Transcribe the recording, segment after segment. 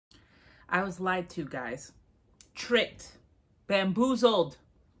I was lied to, guys. Tricked. Bamboozled.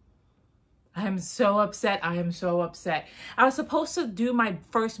 I am so upset. I am so upset. I was supposed to do my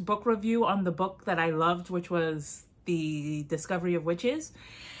first book review on the book that I loved, which was The Discovery of Witches.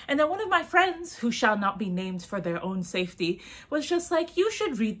 And then one of my friends, who shall not be named for their own safety, was just like, you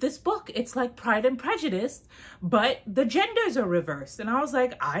should read this book. It's like Pride and Prejudice, but the genders are reversed. And I was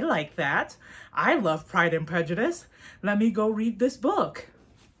like, I like that. I love Pride and Prejudice. Let me go read this book.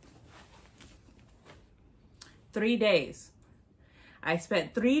 3 days. I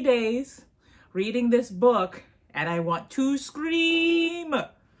spent 3 days reading this book, and I want to scream. I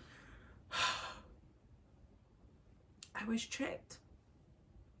was tricked.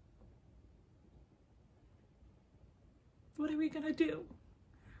 What are we gonna do?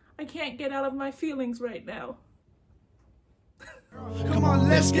 I can't get out of my feelings right now. Come on,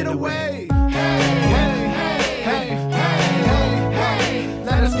 let's get away. Hey, hey, hey, hey, hey, hey, hey.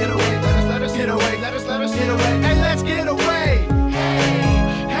 Let us get away. Let us get away. Let us get away. Hey, let's get away.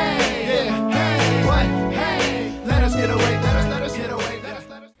 Hey, hey, yeah, hey, what? Hey, let us get away. Let us get away. Let us.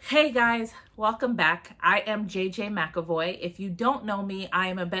 Hey guys, welcome back. I am JJ McAvoy. If you don't know me, I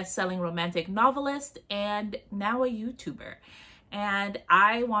am a best-selling romantic novelist and now a YouTuber. And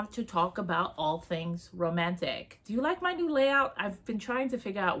I want to talk about all things romantic. Do you like my new layout? I've been trying to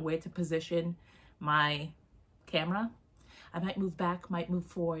figure out where to position my camera. I might move back, might move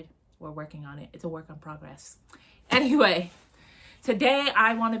forward. We're working on it. It's a work in progress. Anyway, today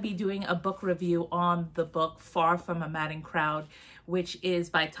I want to be doing a book review on the book Far From a Madding Crowd, which is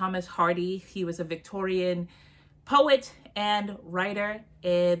by Thomas Hardy. He was a Victorian poet and writer.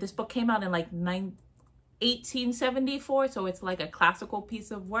 This book came out in like 1874, so it's like a classical piece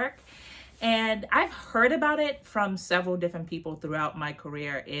of work. And I've heard about it from several different people throughout my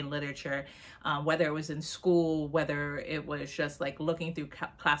career in literature, whether it was in school, whether it was just like looking through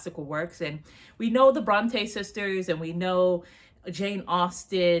classical works. And we know the Bronte sisters and we know Jane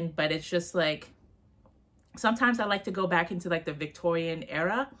Austen, but it's just like, sometimes I like to go back into like the Victorian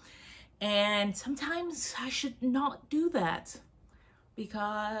era, and sometimes I should not do that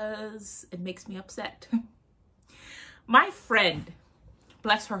because it makes me upset. My friend,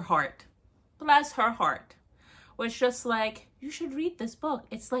 bless her heart, was just like, you should read this book.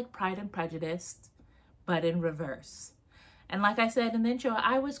 It's like Pride and Prejudice, but in reverse. And like I said in the intro,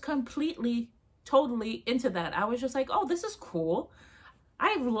 I was completely, totally into that. I was just like, oh, this is cool.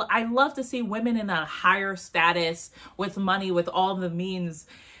 I love to see women in a higher status with money, with all the means.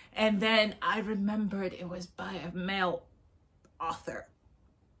 And then I remembered it was by a male author.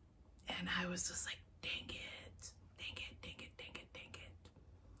 And I was just like, dang it.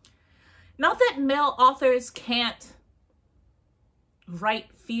 Not that male authors can't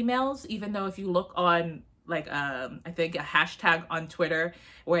write females, even though if you look on like, I think a hashtag on Twitter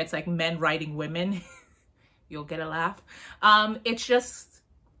where it's like men writing women, you'll get a laugh. It's just,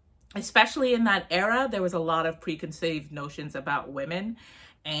 especially in that era, there was a lot of preconceived notions about women,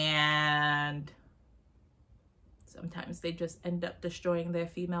 and sometimes they just end up destroying their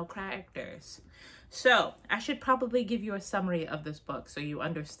female characters. So I should probably give you a summary of this book so you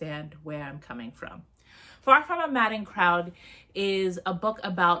understand where I'm coming from. Far From a Madding Crowd is a book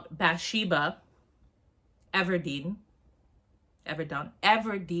about Bathsheba Everdene.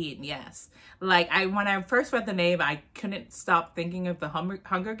 Everdene, yes. Like when I first read the name, I couldn't stop thinking of the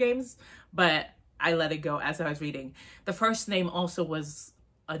Hunger Games, but I let it go as I was reading. The first name also was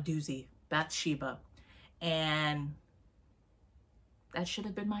a doozy, Bathsheba. And that should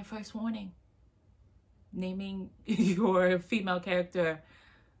have been my first warning. Naming your female character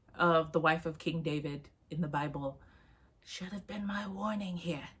of the wife of King David in the Bible should have been my warning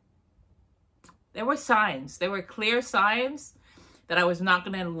here. There were signs. There were clear signs that I was not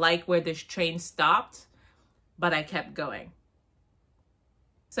going to like where this train stopped, but I kept going.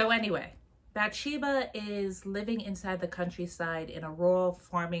 So anyway, Bathsheba is living inside the countryside in a rural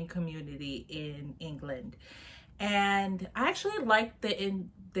farming community in England. And I actually liked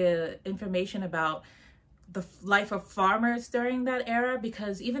the information about the life of farmers during that era,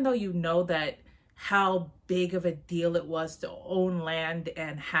 because even though you know that how big of a deal it was to own land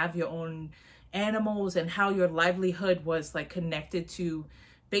and have your own animals and how your livelihood was like connected to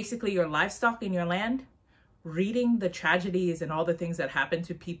basically your livestock and your land, reading the tragedies and all the things that happened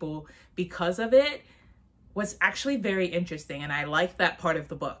to people because of it was actually very interesting. And I liked that part of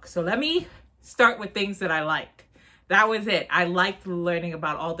the book. So let me start with things that I liked. That was it. I liked learning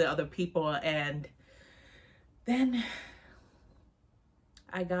about all the other people, and then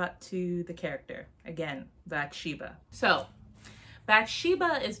I got to the character, again, Bathsheba. So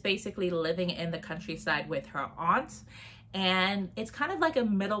Bathsheba is basically living in the countryside with her aunt, And it's kind of like a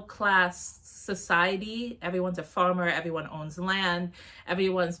middle class society. Everyone's a farmer, everyone owns land,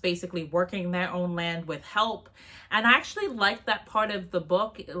 everyone's basically working their own land with help. And I actually like that part of the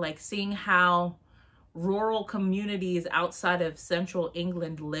book, like seeing how rural communities outside of central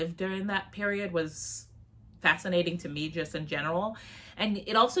England lived during that period was fascinating to me just in general. And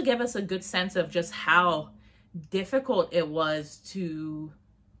it also gave us a good sense of just how difficult it was to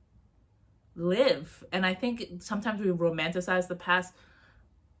live. And I think sometimes we romanticize the past.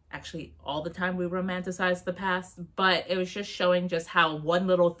 Actually, all the time we romanticize the past, but it was just showing just how one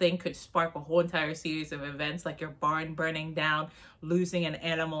little thing could spark a whole entire series of events, like your barn burning down, losing an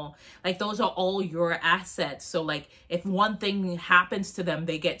animal. Like those are all your assets. So like if one thing happens to them,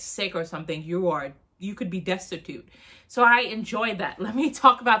 they get sick or something, you could be destitute. So I enjoyed that. Let me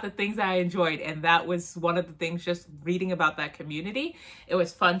talk about the things I enjoyed. And that was one of the things, just reading about that community. It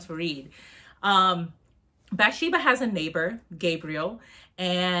was fun to read. Bathsheba has a neighbor, Gabriel,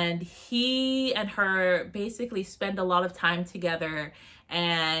 and he and her basically spend a lot of time together,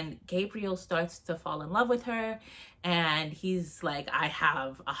 and Gabriel starts to fall in love with her, and he's like, I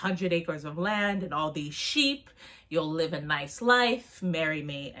have 100 acres of land and all these sheep. You'll live a nice life, marry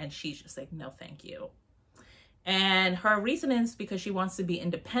me. And she's just like, no, thank you. And her reason is because she wants to be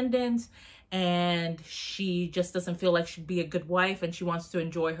independent, and she just doesn't feel like she'd be a good wife, and she wants to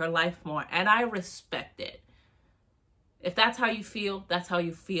enjoy her life more. And I respect it. If that's how you feel, that's how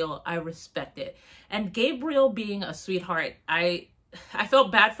you feel. I respect it. And Gabriel being a sweetheart, I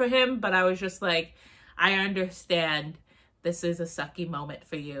felt bad for him, but I was just like, I understand this is a sucky moment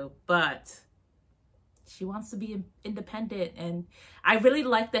for you, but she wants to be independent. And I really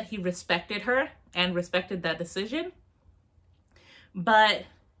like that he respected her and respected that decision. But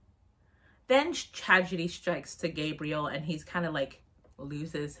then tragedy strikes to Gabriel, and he's kind of like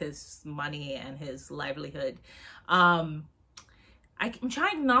loses his money and his livelihood. I'm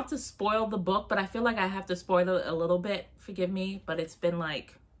trying not to spoil the book, but I feel like I have to spoil it a little bit. Forgive me, but it's been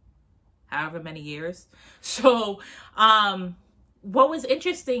like however many years. So what was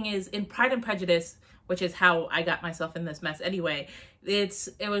interesting is in Pride and Prejudice, which is how I got myself in this mess anyway, it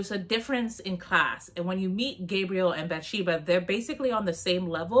was a difference in class. And when you meet Gabriel and Bathsheba, they're basically on the same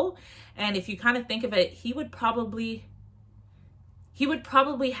level. And if you kind of think of it, he would probably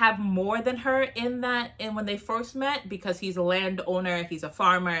have more than her in that, and when they first met, because he's a landowner, he's a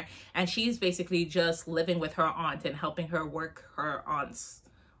farmer, and she's basically just living with her aunt and helping her work her aunt's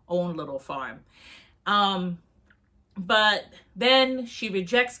own little farm. But then she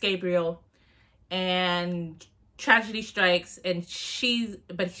rejects Gabriel, and tragedy strikes, and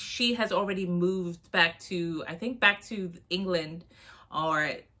she has already moved back to, I think, back to England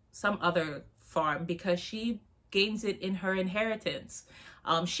or some other farm, because she gains it in her inheritance.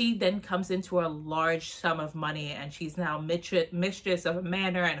 She then comes into a large sum of money, and she's now mistress of a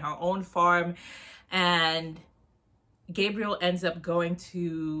manor and her own farm. And Gabriel ends up going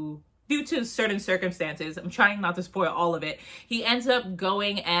to, due to certain circumstances, I'm trying not to spoil all of it, he ends up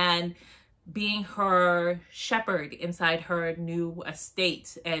going and being her shepherd inside her new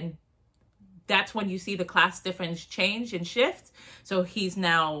estate. And that's when you see the class difference change and shift. So he's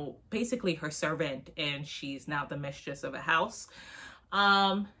now basically her servant, and she's now the mistress of a house.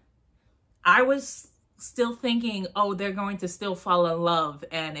 I was still thinking, oh, they're going to still fall in love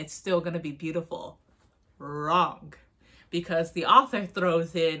and it's still going to be beautiful. Wrong. Because the author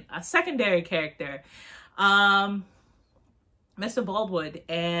throws in a secondary character, Mr. Baldwood,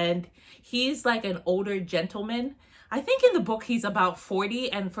 and he's like an older gentleman. I think in the book he's about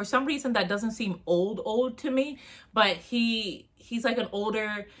 40, and for some reason that doesn't seem old to me, but he's like an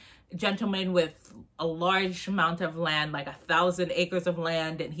older gentleman with a large amount of land, like 1,000 acres of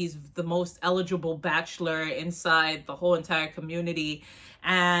land, and he's the most eligible bachelor inside the whole entire community.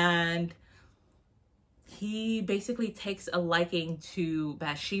 And he basically takes a liking to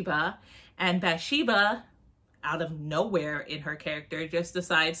Bathsheba, and Bathsheba, out of nowhere in her character, just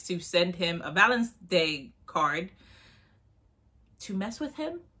decides to send him a Valentine's Day card to mess with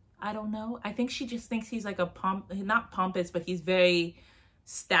him. I don't know. I think she just thinks he's like not pompous, but he's very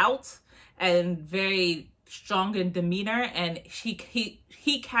stout and very strong in demeanor, and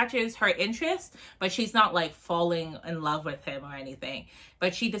he catches her interest, but she's not like falling in love with him or anything.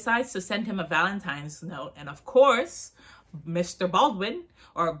 But she decides to send him a Valentine's note, and of course, Mr. Baldwin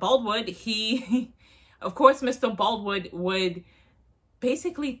or Baldwood, Mr. Baldwood would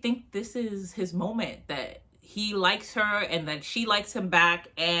basically think this is his moment, that he likes her and that she likes him back,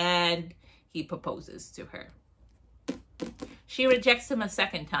 and he proposes to her. She rejects him a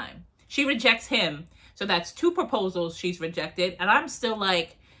second time. She rejects him. So that's 2 proposals she's rejected. And I'm still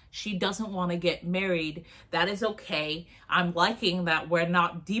like, She doesn't want to get married. That is okay. I'm liking that we're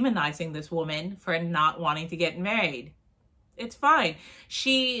not demonizing this woman for not wanting to get married. It's fine.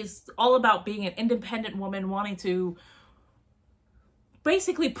 She's all about being an independent woman, wanting to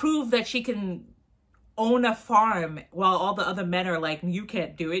basically prove that she can own a farm, while all the other men are like, you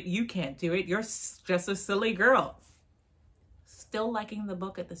can't do it, you can't do it, you're just a silly girl. Still liking the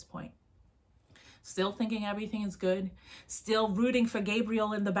book at this point. Still thinking everything is good. Still rooting for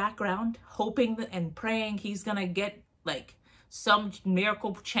Gabriel in the background, hoping that, and praying he's gonna get like some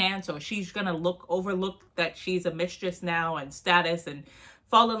miracle chance, or she's gonna overlook that she's a mistress now and status and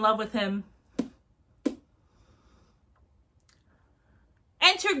fall in love with him.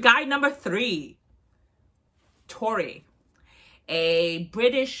 Enter guy number 3. Tory, a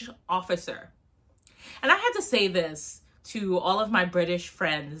British officer. And I had to say this to all of my British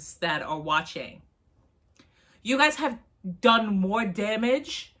friends that are watching. You guys have done more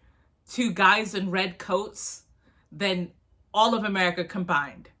damage to guys in red coats than all of America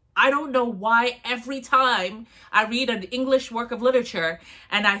combined. I don't know why every time I read an English work of literature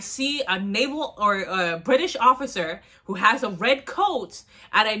and I see a naval or a British officer who has a red coat,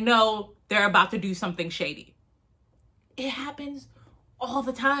 and I know they're about to do something shady. It happens all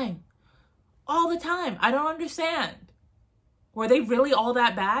the time. All the time. I don't understand. Were they really all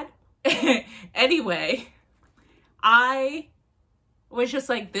that bad? Anyway, I was just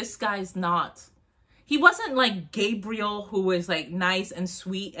like, this guy's not. He wasn't like Gabriel, who was like nice and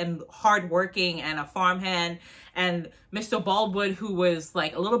sweet and hardworking and a farmhand, and Mr. Baldwood, who was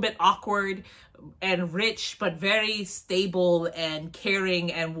like a little bit awkward and rich, but very stable and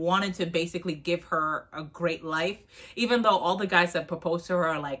caring and wanted to basically give her a great life. Even though all the guys that propose to her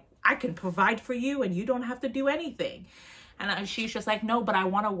are like, I can provide for you and you don't have to do anything. And she's just like, no, but I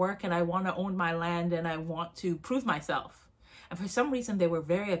want to work and I want to own my land and I want to prove myself. And for some reason, they were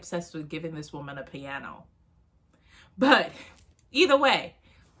very obsessed with giving this woman a piano. But either way,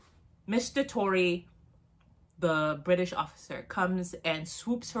 Mr. Tory, the British officer, comes and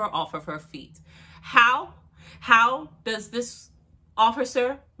swoops her off of her feet. How does this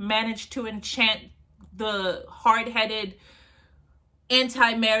officer manage to enchant the hard-headed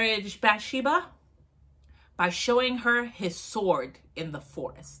anti-marriage Bathsheba? By showing her his sword in the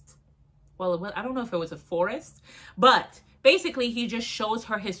forest. Well, I don't know if it was a forest, but basically he just shows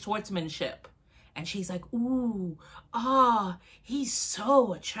her his swordsmanship. And she's like, ooh, he's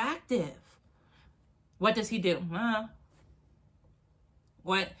so attractive. What does he do?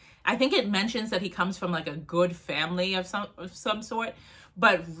 What? I think it mentions that he comes from like a good family of some sort,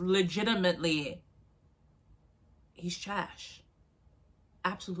 but legitimately, he's trash.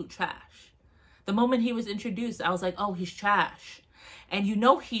 Absolute trash. The moment he was introduced, I was like, oh, he's trash. And you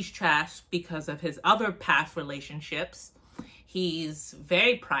know he's trash because of his other past relationships. He's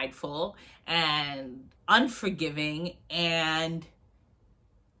very prideful and unforgiving. And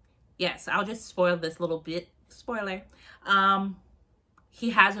yes, I'll just spoil this little bit. Spoiler. He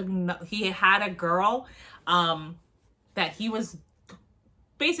had a girl that he was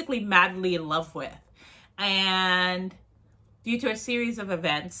basically madly in love with. And due to a series of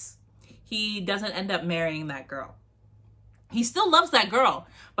events, he doesn't end up marrying that girl. He still loves that girl,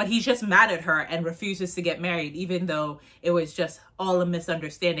 but he's just mad at her and refuses to get married, even though it was just all a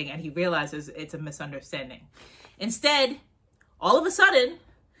misunderstanding, and he realizes it's a misunderstanding. Instead, all of a sudden,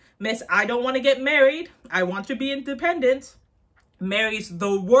 Miss I don't want to get married, I want to be independent, marries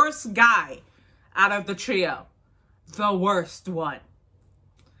the worst guy out of the trio. The worst one.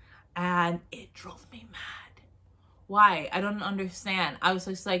 And it drove me mad. Why? I don't understand. I was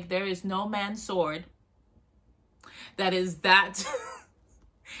just like, there is no man's sword that is that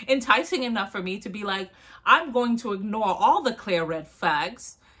enticing enough for me to be like, I'm going to ignore all the clear red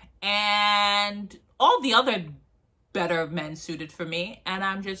flags and all the other better men suited for me, and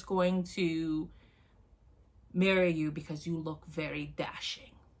I'm just going to marry you because you look very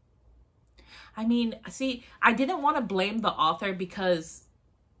dashing. I mean, see, I didn't want to blame the author because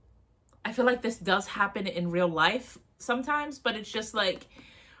I feel like this does happen in real life sometimes, but it's just like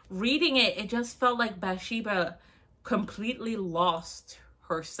reading it, it just felt like Bathsheba completely lost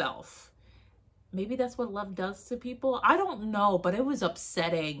herself. Maybe that's what love does to people. I don't know, but it was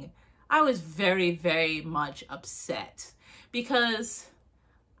upsetting. I was very, very much upset because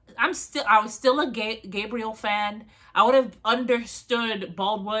I was still a Gabriel fan. I would have understood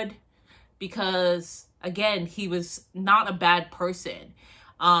Baldwood because, again, he was not a bad person.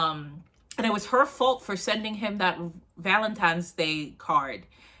 And it was her fault for sending him that Valentine's Day card.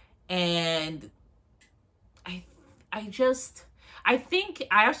 And I think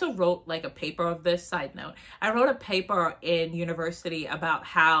I also wrote like a paper of this, side note. I wrote a paper in university about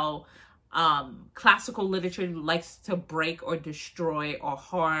how classical literature likes to break or destroy or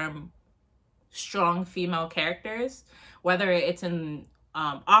harm strong female characters, whether it's in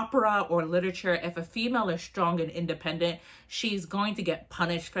opera or literature. If a female is strong and independent, she's going to get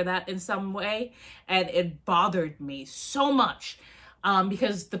punished for that in some way. And it bothered me so much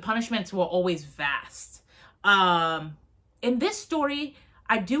because the punishments were always vast. In this story,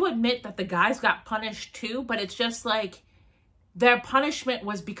 I do admit that the guys got punished too, but it's just like their punishment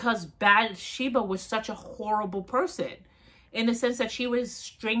was because Bathsheba was such a horrible person, in the sense that she was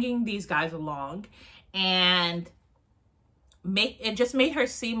stringing these guys along, and it just made her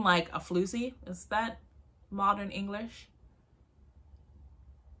seem like a floozy. Is that modern English?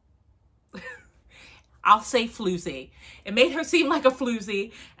 I'll say floozy. It made her seem like a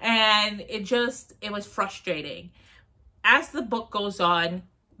floozy, and it was frustrating. As the book goes on,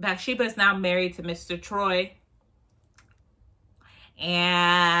 Bathsheba is now married to Mr. Troy,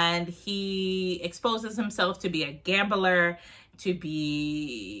 and he exposes himself to be a gambler, to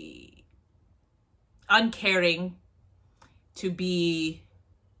be uncaring, to be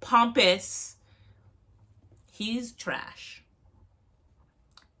pompous. He's trash.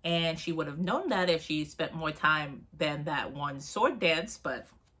 And she would have known that if she spent more time than that one sword dance, but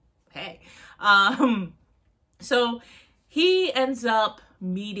hey. So he ends up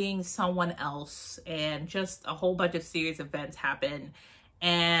meeting someone else, and just a whole bunch of serious events happen,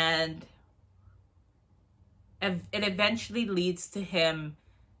 and it eventually leads to him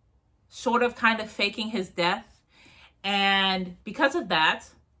sort of kind of faking his death. And because of that,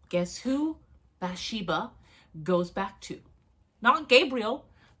 guess who Bathsheba goes back to? Not Gabriel,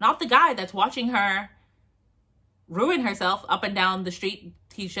 not the guy that's watching her ruin herself up and down the street.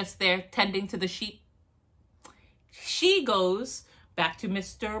 He's just there tending to the sheep. She goes back to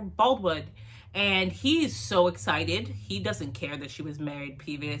Mr. Baldwood, and he's so excited. He doesn't care that she was married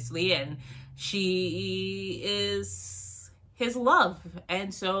previously, and she is his love.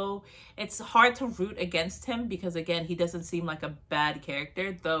 And so it's hard to root against him because, again, he doesn't seem like a bad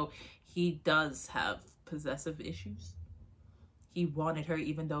character, though he does have possessive issues. He wanted her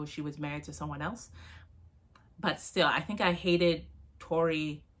even though she was married to someone else. But still, I think I hated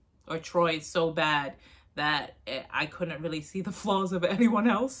Troy so bad that I couldn't really see the flaws of anyone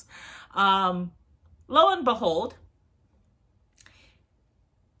else. Lo and behold,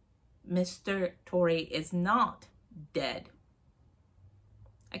 Mr. Troy is not dead.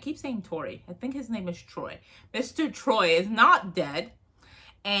 I keep saying Tory. I think his name is Troy. Mr. Troy is not dead,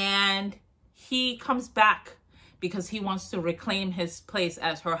 and he comes back because he wants to reclaim his place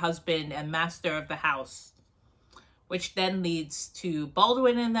as her husband and master of the house, which then leads to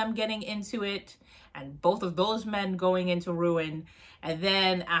Baldwin and them getting into it, and both of those men going into ruin. And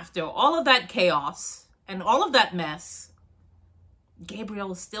then after all of that chaos and all of that mess,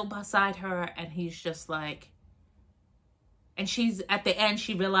 Gabriel is still beside her, and he's just like, and she's, at the end,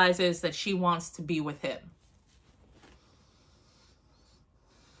 she realizes that she wants to be with him.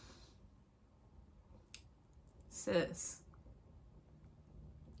 Sis,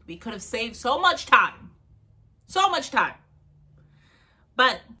 we could have saved so much time. So much time.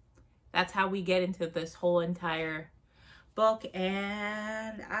 But that's how we get into this whole entire book,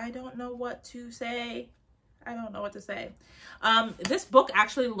 and I don't know what to say. I don't know what to say. This book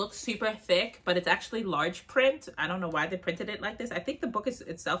actually looks super thick, but it's actually large print. I don't know why they printed it like this. I think the book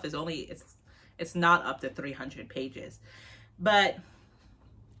itself is only, it's not up to 300 pages. But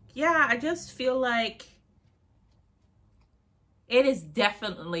yeah, I just feel like it is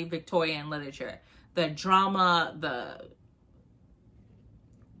definitely Victorian literature. The drama, the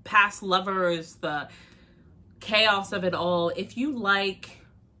past lovers, the chaos of it all. If you like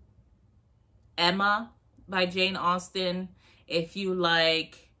Emma by Jane Austen, if you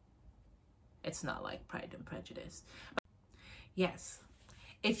like, it's not like Pride and Prejudice. Yes.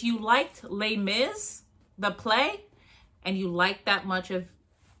 If you liked Les Mis, the play, and you like that much of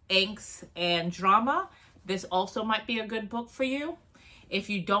angst and drama, this also might be a good book for you. If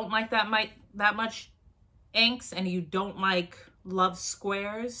you don't like that much angst and you don't like love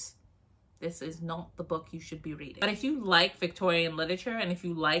squares, this is not the book you should be reading. But if you like Victorian literature and if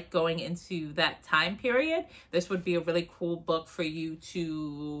you like going into that time period, this would be a really cool book for you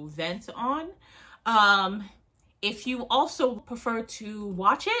to vent on. If you also prefer to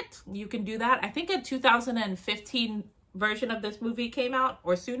watch it, you can do that. I think a 2015 version of this movie came out,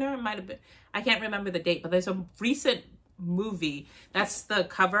 or sooner. It might have been, I can't remember the date, but there's a recent movie. That's the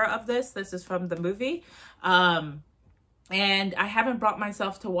cover of this. This is from the movie. And I haven't brought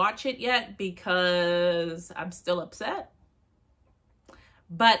myself to watch it yet because I'm still upset.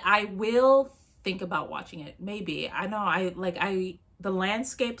 but I will think about watching it. Maybe. I know the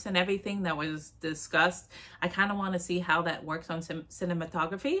landscapes and everything that was discussed, I kind of want to see how that works on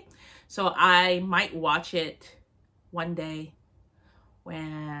cinematography. So I might watch it one day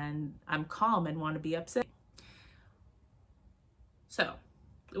when I'm calm and want to be upset. So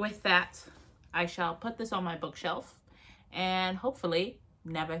with that, I shall put this on my bookshelf and hopefully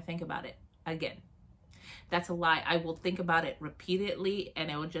never think about it again. That's a lie. I will think about it repeatedly, and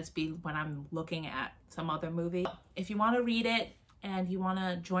it will just be when I'm looking at some other movie. If you want to read it and you want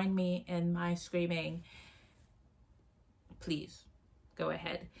to join me in my screaming, please go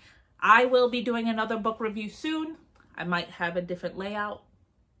ahead. I will be doing another book review soon. I might have a different layout.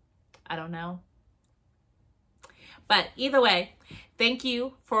 I don't know. But either way, thank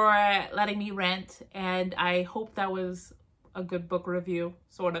you for letting me rant, and I hope that was a good book review,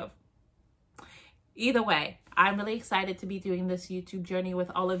 sort of. Either way, I'm really excited to be doing this YouTube journey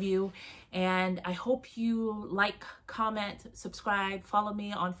with all of you, and I hope you like, comment, subscribe, follow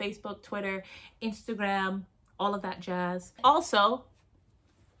me on Facebook, Twitter, Instagram, all of that jazz. Also,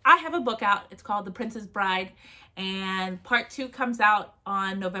 I have a book out. It's called The Princess Bride, and part 2 comes out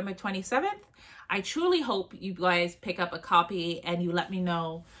on November 27th. I truly hope you guys pick up a copy and you let me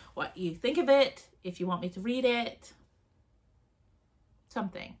know what you think of it, if you want me to read it.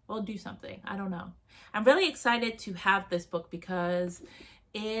 Something. We'll do something. I don't know. I'm really excited to have this book because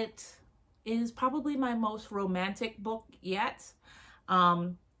it is probably my most romantic book yet.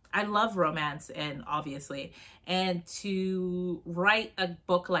 I love romance, and obviously, and to write a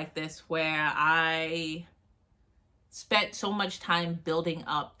book like this where I spent so much time building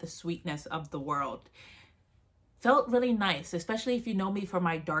up the sweetness of the world felt really nice, especially if you know me for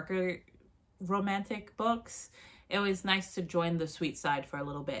my darker romantic books. It was nice to join the sweet side for a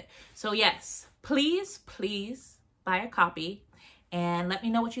little bit. So yes, please buy a copy and let me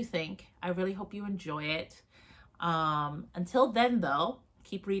know what you think. I really hope you enjoy it. Until then though,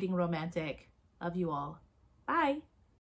 keep reading romantic. Love you all. Bye.